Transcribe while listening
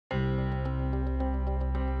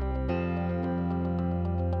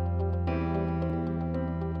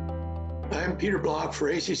I'm Peter Block for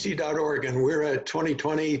ACC.org, and we're at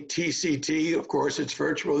 2020 TCT. Of course, it's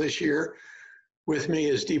virtual this year. With me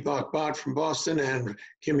is Deepak Bhatt from Boston and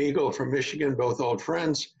Kim Eagle from Michigan, both old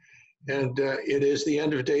friends. And it is the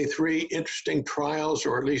end of day 3, interesting trials,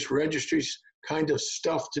 or at least registries kind of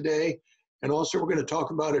stuff today. And also we're going to talk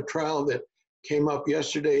about a trial that came up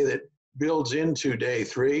yesterday that builds into day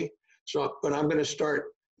 3. But I'm going to start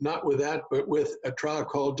not with that, but with a trial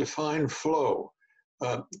called Define Flow.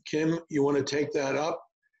 Kim, you want to take that up?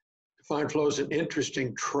 Define Flow is an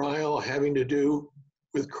interesting trial having to do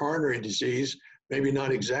with coronary disease, maybe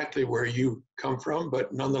not exactly where you come from,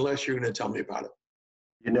 but nonetheless, you're going to tell me about it.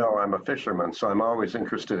 You know, I'm a fisherman, so I'm always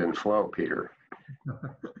interested in flow, Peter.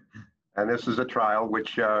 And this is a trial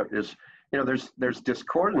which is, you know, there's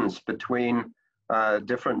discordance between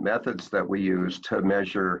different methods that we use to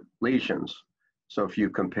measure lesions. So if you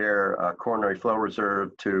compare coronary flow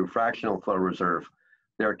reserve to fractional flow reserve,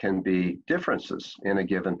 there can be differences in a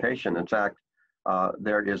given patient. In fact,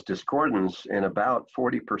 there is discordance in about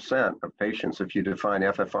 40% of patients if you define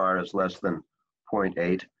FFR as less than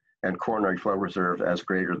 0.8 and coronary flow reserve as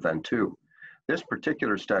greater than 2. This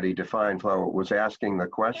particular study, Define Flow, was asking the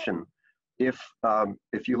question, if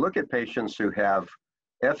you look at patients who have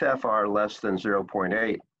FFR less than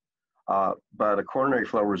 0.8, but a coronary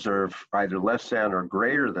flow reserve either less than or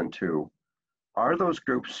greater than 2, are those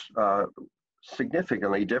groups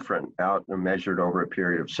significantly different out and measured over a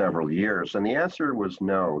period of several years? And the answer was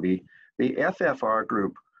no. The FFR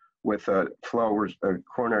group with a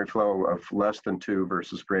coronary flow of less than 2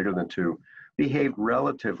 versus greater than 2 behaved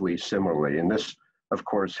relatively similarly. And this, of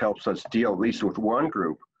course, helps us deal at least with one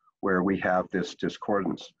group where we have this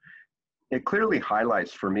discordance. It clearly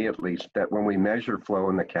highlights, for me at least, that when we measure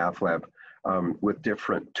flow in the cath lab with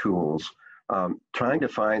different tools, trying to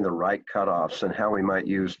find the right cutoffs and how we might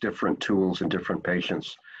use different tools in different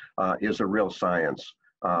patients is a real science.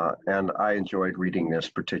 And I enjoyed reading this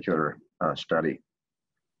particular study.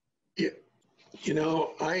 Yeah, you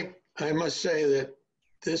know, I must say that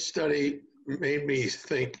this study made me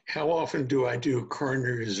think, how often do I do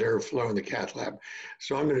coronary reserve flow in the cath lab?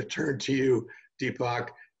 So I'm going to turn to you, Deepak.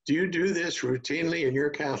 Do you do this routinely in your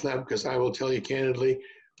cath lab? Because I will tell you candidly,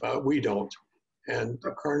 we don't. And the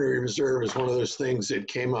coronary reserve is one of those things that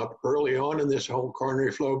came up early on in this whole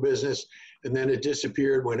coronary flow business, and then it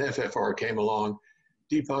disappeared when FFR came along.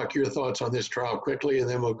 Deepak, your thoughts on this trial quickly, and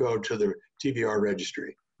then we'll go to the TVR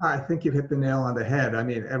registry. I think you've hit the nail on the head. I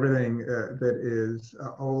mean, everything that is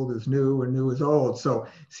old is new and new is old. So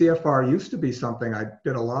CFR used to be something I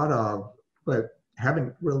did a lot of, but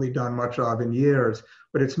haven't really done much of in years,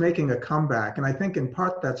 but it's making a comeback. And I think in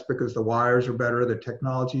part that's because the wires are better, the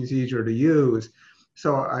technology is easier to use.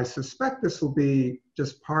 So I suspect this will be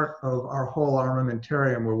just part of our whole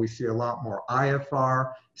armamentarium where we see a lot more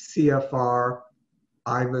IFR, CFR,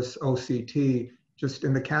 IVUS, OCT, just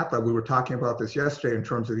in the cath lab. We were talking about this yesterday in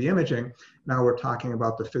terms of the imaging. Now we're talking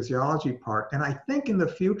about the physiology part. And I think in the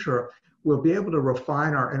future, we'll be able to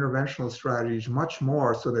refine our interventional strategies much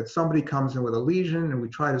more so that somebody comes in with a lesion and we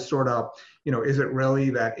try to sort out, you know, is it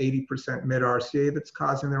really that 80% mid-RCA that's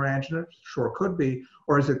causing their angina? Sure could be.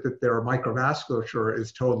 Or is it that their microvasculature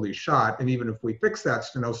is totally shot? And even if we fix that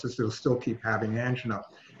stenosis, it'll still keep having angina.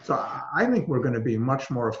 So I think we're going to be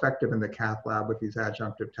much more effective in the cath lab with these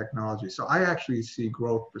adjunctive technologies. So I actually see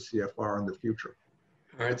growth for CFR in the future.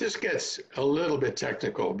 All right, this gets a little bit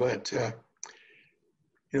technical, but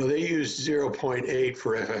you know, they used 0.8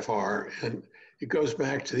 for FFR, and it goes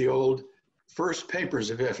back to the old first papers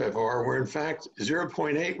of FFR, where in fact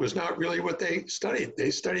 0.8 was not really what they studied. They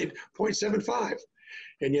studied 0.75,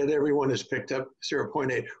 and yet everyone has picked up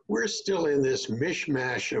 0.8. We're still in this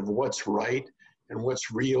mishmash of what's right and what's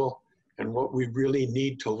real and what we really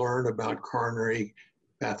need to learn about coronary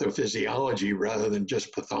pathophysiology rather than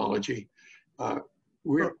just pathology.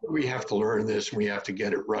 We have to learn this, and we have to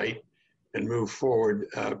get it right and move forward.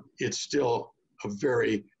 It's still a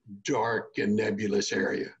very dark and nebulous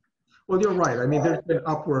area. Well, you're right. I mean, there's been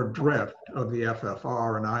upward drift of the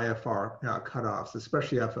FFR and IFR cutoffs,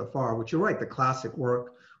 especially FFR, which you're right, the classic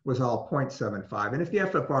work was all 0.75. And if the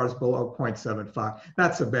FFR is below 0.75,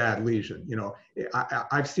 that's a bad lesion. You know,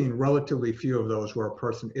 I've seen relatively few of those where a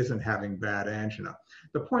person isn't having bad angina.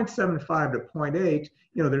 The 0.75 to 0.8,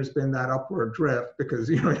 you know, there's been that upward drift because,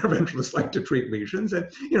 you know, interventionists like to treat lesions. And,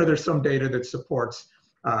 you know, there's some data that supports,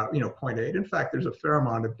 you know, 0.8. In fact, there's a fair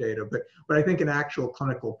amount of data. But I think in actual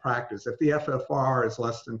clinical practice, if the FFR is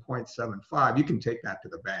less than 0.75, you can take that to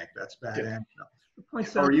the bank. That's bad angina.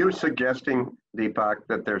 Are you suggesting, Deepak,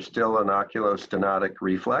 that there's still an oculostenotic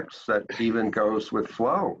reflex that even goes with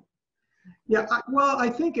flow? Yeah, well, I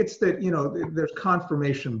think it's that, there's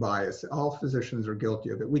confirmation bias. All physicians are guilty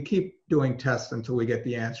of it. We keep doing tests until we get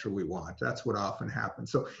the answer we want. That's what often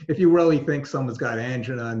happens. So if you really think someone's got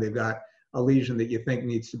angina and they've got a lesion that you think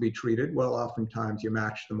needs to be treated, well, oftentimes you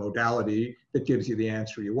match the modality that gives you the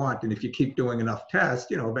answer you want. And if you keep doing enough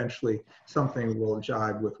tests, eventually something will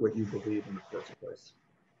jive with what you believe in the first place.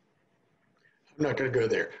 I'm not going to go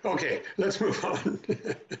there. Okay, let's move on.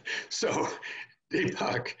 So,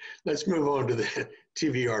 Deepak, let's move on to the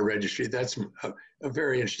TVR registry. That's a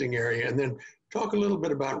very interesting area. And then talk a little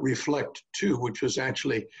bit about Reflect 2, which was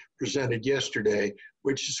actually presented yesterday,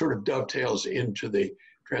 which sort of dovetails into the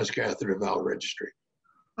transcatheter valve registry.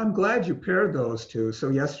 I'm glad you paired those two. So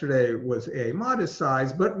yesterday was a modest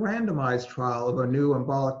size but randomized trial of a new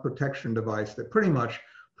embolic protection device that pretty much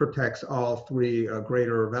protects all three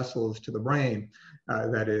greater vessels to the brain.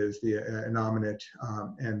 That is the innominate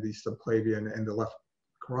and the subclavian and the left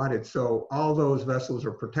carotid. So all those vessels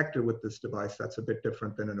are protected with this device. That's a bit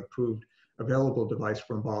different than an approved available device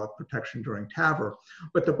for embolic protection during TAVR.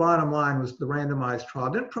 But the bottom line was the randomized trial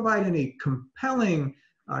didn't provide any compelling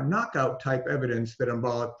knockout type evidence that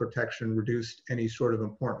embolic protection reduced any sort of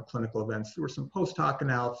important clinical events. There were some post hoc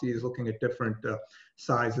analyses looking at different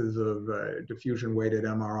sizes of diffusion weighted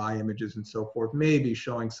MRI images and so forth, maybe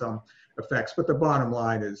showing some effects. But the bottom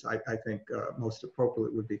line is, I think most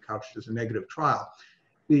appropriate would be couched as a negative trial.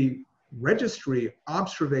 The registry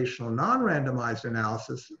observational non-randomized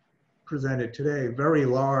analysis presented today, very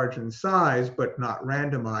large in size, but not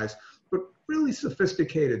randomized, but really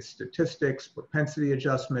sophisticated statistics, propensity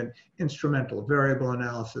adjustment, instrumental variable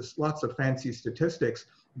analysis, lots of fancy statistics,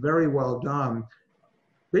 very well done,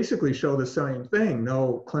 basically show the same thing,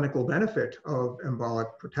 no clinical benefit of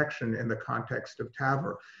embolic protection in the context of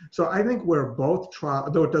TAVR. So I think where both trials,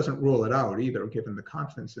 though it doesn't rule it out either, given the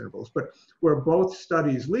confidence intervals, but where both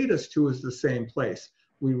studies lead us to is the same place.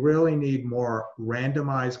 We really need more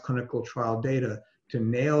randomized clinical trial data to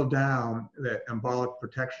nail down that embolic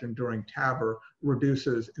protection during TAVR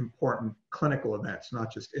reduces important clinical events,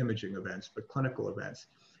 not just imaging events, but clinical events.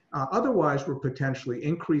 Otherwise, we're potentially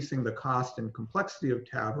increasing the cost and complexity of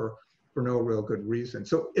TAVR for no real good reason.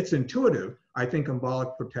 So it's intuitive. I think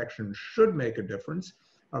embolic protection should make a difference,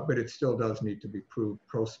 but it still does need to be proved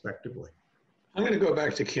prospectively. I'm going to go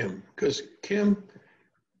back to Kim, because Kim,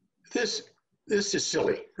 this is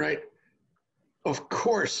silly, right? Of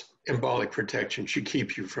course, embolic protection should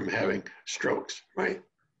keep you from having strokes, right? It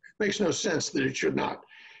makes no sense that it should not.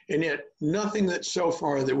 And yet, nothing that so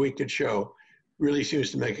far that we could show really seems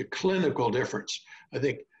to make a clinical difference. I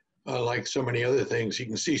think, like so many other things, you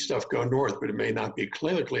can see stuff go north, but it may not be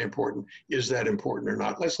clinically important. Is that important or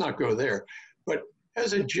not? Let's not go there. But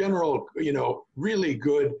as a general, really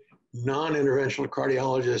good non-interventional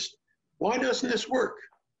cardiologist, why doesn't this work?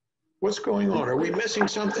 What's going on? Are we missing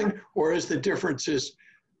something, or is the differences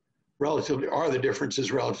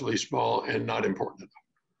relatively small and not important enough?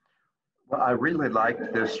 Well, I really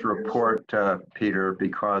liked this report, Peter,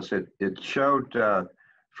 because it showed,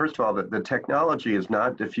 first of all, that the technology is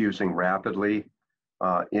not diffusing rapidly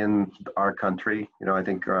in our country. I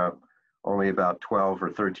think only about 12 or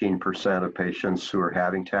 13% of patients who are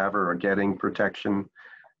having TAVR are getting protection,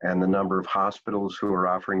 and the number of hospitals who are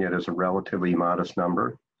offering it is a relatively modest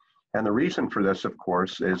number. And the reason for this, of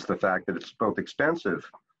course, is the fact that it's both expensive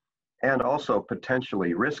and also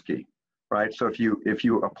potentially risky, right? So if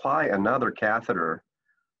you apply another catheter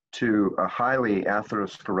to a highly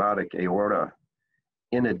atherosclerotic aorta,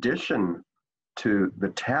 in addition to the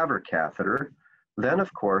TAVR catheter, then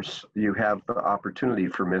of course you have the opportunity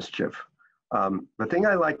for mischief. The thing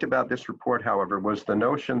I liked about this report, however, was the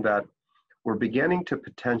notion that we're beginning to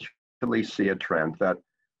potentially see a trend that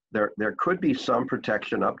there could be some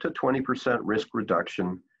protection, up to 20% risk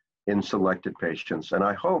reduction in selected patients. And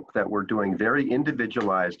I hope that we're doing very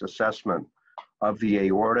individualized assessment of the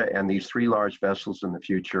aorta and these three large vessels in the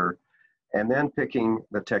future, and then picking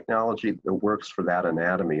the technology that works for that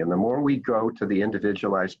anatomy. And the more we go to the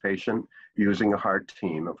individualized patient using a heart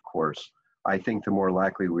team, of course, I think the more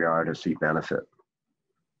likely we are to see benefit.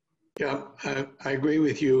 Yeah, I agree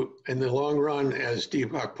with you. In the long run, as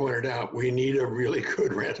Deepak pointed out, we need a really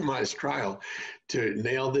good randomized trial to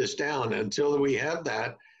nail this down. Until we have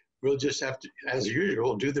that, we'll just have to, as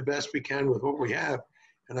usual, do the best we can with what we have.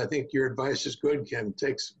 And I think your advice is good, Kim.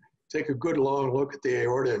 Take a good long look at the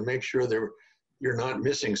aorta and make sure that you're not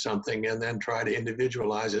missing something, and then try to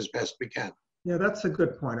individualize as best we can. Yeah, that's a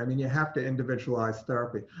good point. I mean, you have to individualize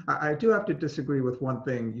therapy. I do have to disagree with one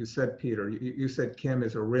thing you said, Peter. You said Kim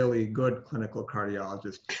is a really good clinical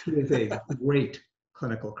cardiologist. He is a great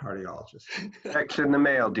clinical cardiologist. Check's in the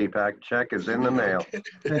mail, Deepak. Check is in the mail.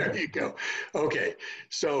 There you go. Okay,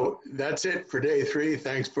 so that's it for day 3.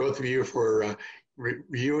 Thanks both of you for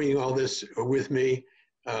reviewing all this with me.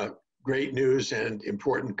 Great news and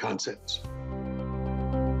important concepts.